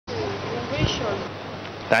administration.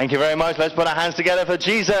 Thank you very much. Let's put our hands together for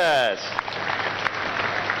Jesus.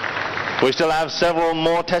 We still have several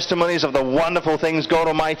more testimonies of the wonderful things God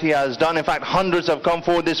Almighty has done. In fact, hundreds have come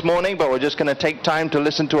forward this morning, but we're just going to take time to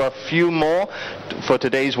listen to a few more for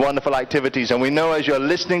today's wonderful activities. And we know as you're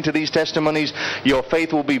listening to these testimonies, your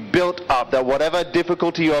faith will be built up, that whatever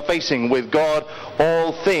difficulty you're facing with God,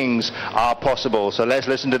 all things are possible. So let's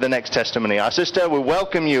listen to the next testimony. Our sister, we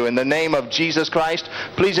welcome you in the name of Jesus Christ.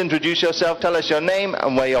 Please introduce yourself, tell us your name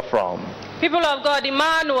and where you're from. People of God,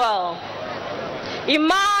 Emmanuel.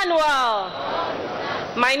 Emmanuel.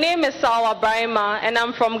 My name is Salwa Braima and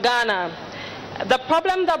I'm from Ghana. The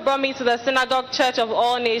problem that brought me to the Synagogue Church of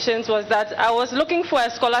All Nations was that I was looking for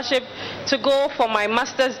a scholarship to go for my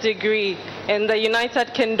master's degree in the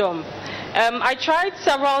United Kingdom. I tried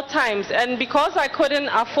several times, and because I couldn't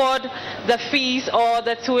afford the fees or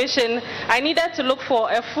the tuition, I needed to look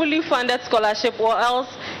for a fully funded scholarship, or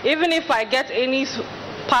else even if I get any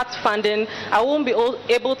part funding, I won't be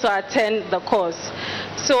able to attend the course.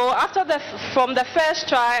 So from the first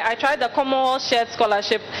try, I tried the Commonwealth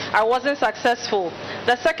Scholarship. I wasn't successful.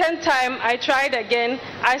 The second time I tried again,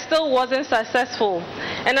 I still wasn't successful.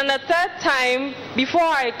 And then the third time, before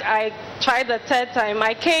I tried the third time,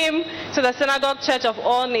 I came to the Synagogue Church of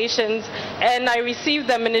All Nations and I received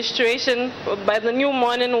the ministration by the New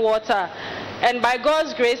Morning Water. And by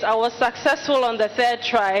God's grace, I was successful on the third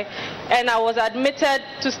try, and I was admitted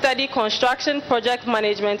to study construction project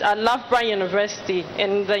management at Loughborough University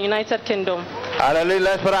in the United Kingdom. Hallelujah.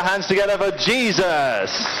 Let's put our hands together for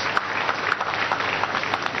Jesus.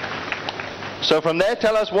 So from there,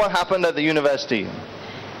 tell us what happened at the university.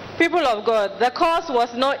 People of God, the course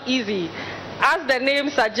was not easy. As the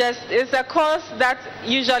name suggests, it's a course that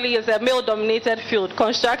usually is a male-dominated field,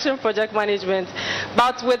 construction project management.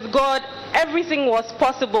 But with God, everything was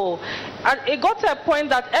possible. And it got to a point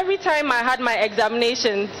that every time I had my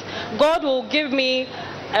examinations, God will give me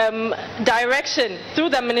direction through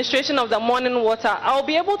the administration of the morning water. I'll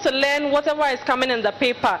be able to learn whatever is coming in the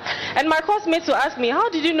paper. And my course mates will ask me, how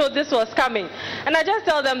did you know this was coming? And I just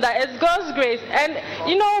tell them that it's God's grace. And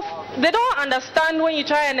you know, they don't understand when you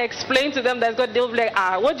try and explain to them that God. They'll be like,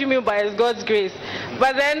 what do you mean by it's God's grace?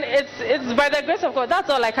 But then it's by the grace of God. That's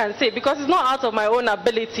all I can say, because it's not out of my own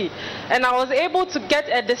ability. And I was able to get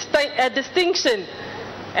a distinction.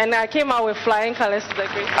 And I came out with flying colors to the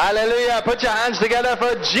grace. Hallelujah. Put your hands together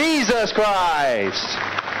for Jesus Christ.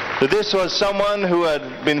 So this was someone who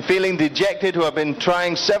had been feeling dejected, who had been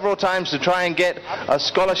trying several times to try and get a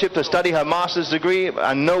scholarship to study her master's degree,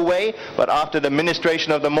 and no way. But after the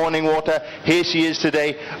ministration of the morning water, here she is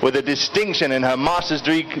today with a distinction in her master's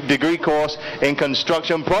degree course in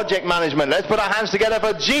construction project management. Let's put our hands together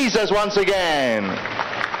for Jesus once again.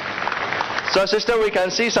 So sister, we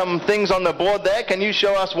can see some things on the board there. Can you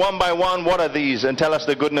show us one by one what are these and tell us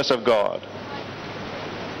the goodness of God?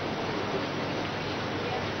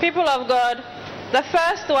 People of God, the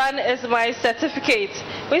first one is my certificate,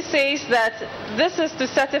 which says that this is to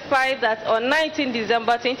certify that on 19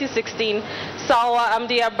 December 2016, Salwa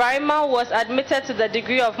Braima was admitted to the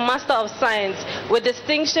degree of Master of Science with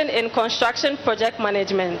distinction in construction project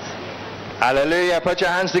management. Hallelujah. Put your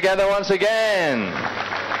hands together once again.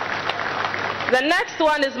 The next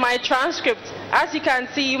one is my transcript. As you can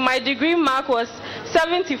see, my degree mark was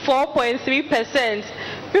 74.3%.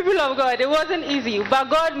 People of God, it wasn't easy, but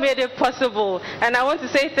God made it possible. And I want to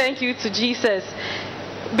say thank you to Jesus.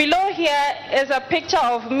 Below here is a picture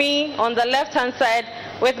of me on the left-hand side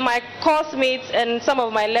with my course mates and some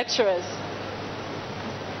of my lecturers.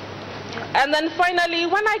 And then finally,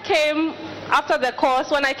 when I came after the course,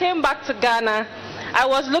 when I came back to Ghana, I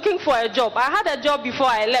was looking for a job. I had a job before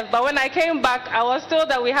I left, but when I came back, I was told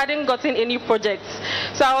that we hadn't gotten any projects.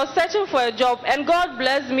 So I was searching for a job, and God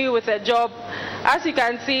blessed me with a job. As you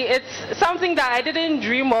can see, it's something that I didn't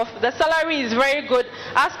dream of. The salary is very good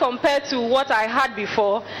as compared to what I had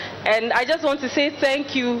before. And I just want to say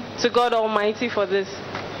thank you to God Almighty for this.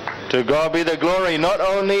 To God be the glory. Not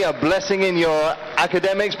only a blessing in your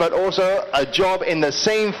academics, but also a job in the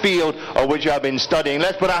same field of which you have been studying.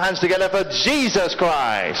 Let's put our hands together for Jesus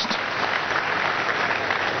Christ.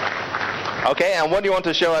 Okay, and what do you want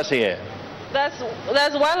to show us here?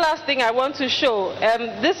 There's one last thing I want to show.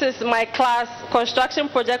 This is my class, construction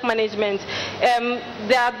project management.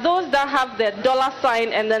 There are those that have the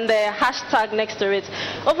 $sign and then the hashtag next to it.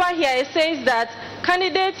 Over here it says that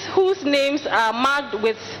candidates whose names are marked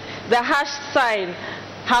with the hash sign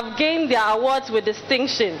have gained their awards with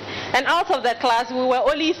distinction. And out of the class, we were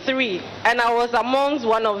only 3, and I was amongst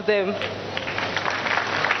one of them.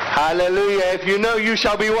 Hallelujah. If you know you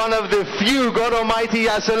shall be one of the few God Almighty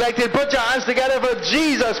has selected, put your hands together for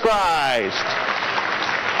Jesus Christ.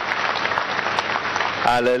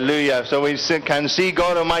 Hallelujah. So we can see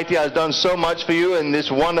God Almighty has done so much for you in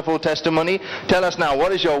this wonderful testimony. Tell us now,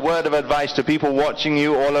 what is your word of advice to people watching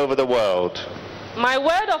you all over the world? My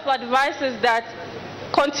word of advice is that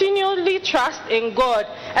continually trust in God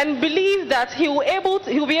and believe that He will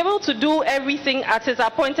be able to do everything at His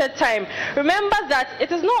appointed time. Remember that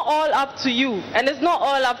it is not all up to you and it's not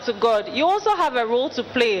all up to God. You also have a role to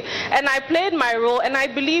play, and I played my role, and I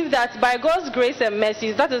believe that by God's grace and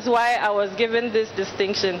mercies, that is why I was given this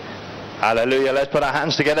distinction. Hallelujah. Let's put our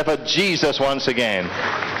hands together for Jesus once again.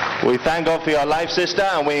 We thank God for your life, sister,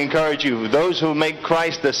 and we encourage you. Those who make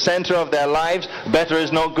Christ the center of their lives, better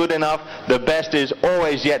is not good enough. The best is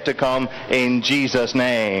always yet to come, in Jesus'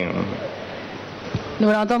 name. Nous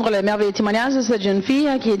allons entendre le merveilleux témoignage de cette jeune fille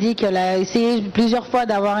qui dit qu'elle a essayé plusieurs fois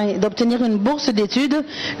d'obtenir une bourse d'études,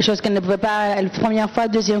 chose qu'elle ne pouvait pas la première fois,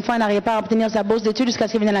 deuxième fois, elle n'arrivait pas à obtenir sa bourse d'études jusqu'à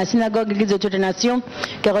ce qu'elle vienne à la synagogue, l'église de toutes les nations,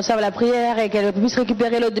 qu'elle reçoive la prière et qu'elle puisse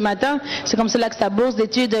récupérer l'autre du matin. C'est comme cela que sa bourse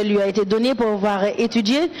d'études lui a été donnée pour pouvoir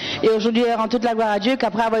étudier. Et aujourd'hui, elle rend toute la gloire à Dieu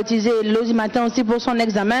qu'après avoir utilisé l'autre du matin aussi pour son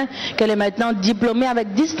examen, qu'elle est maintenant diplômée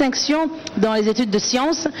avec distinction dans les études de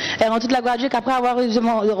sciences. Elle rend toute la gloire à Dieu qu'après avoir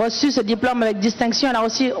reçu ce diplôme avec distinction, elle a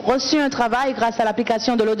aussi reçu un travail grâce à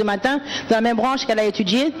l'application de l'eau du matin dans la même branche qu'elle a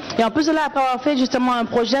étudiée. Et en plus de là, après avoir fait justement un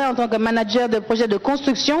projet en tant que manager de projet de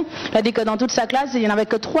construction, elle a dit que dans toute sa classe, il n'y en avait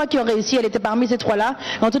que 3 qui ont réussi. Elle était parmi ces 3-là.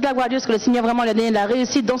 Dans toute la gloire de Dieu, parce que le Seigneur vraiment lui a donné de la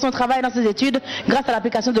réussite dans son travail, dans ses études, grâce à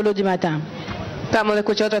l'application de l'eau du matin. Acabamos de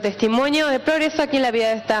escuchar otro testimonio de progreso aquí en la vida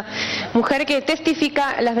de esta mujer que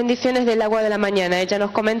testifica las bendiciones del agua de la mañana. Ella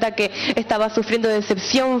nos comenta que estaba sufriendo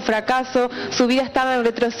decepción, fracaso, su vida estaba en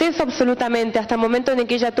retroceso absolutamente hasta el momento en el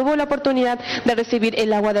que ella tuvo la oportunidad de recibir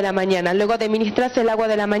el agua de la mañana. Luego de ministrarse el agua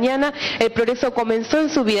de la mañana, el progreso comenzó en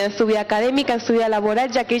su vida académica, en su vida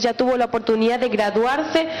laboral, ya que ella tuvo la oportunidad de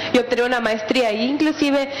graduarse y obtener una maestría e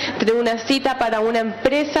inclusive tener una cita para una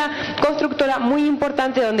empresa constructora muy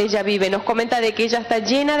importante donde ella vive. Nos comenta de que ella está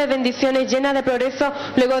llena de bendiciones, llena de progreso,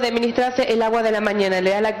 luego de ministrarse el agua de la mañana. Le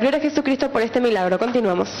da la gloria a Jesucristo por este milagro.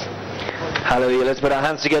 Continuamos. Hallelujah. Let's put our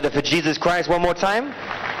hands together for Jesus Christ one more time.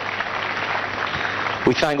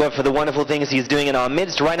 We thank God for the wonderful things He's doing in our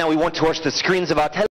midst. Right now we want to watch the screens of our television.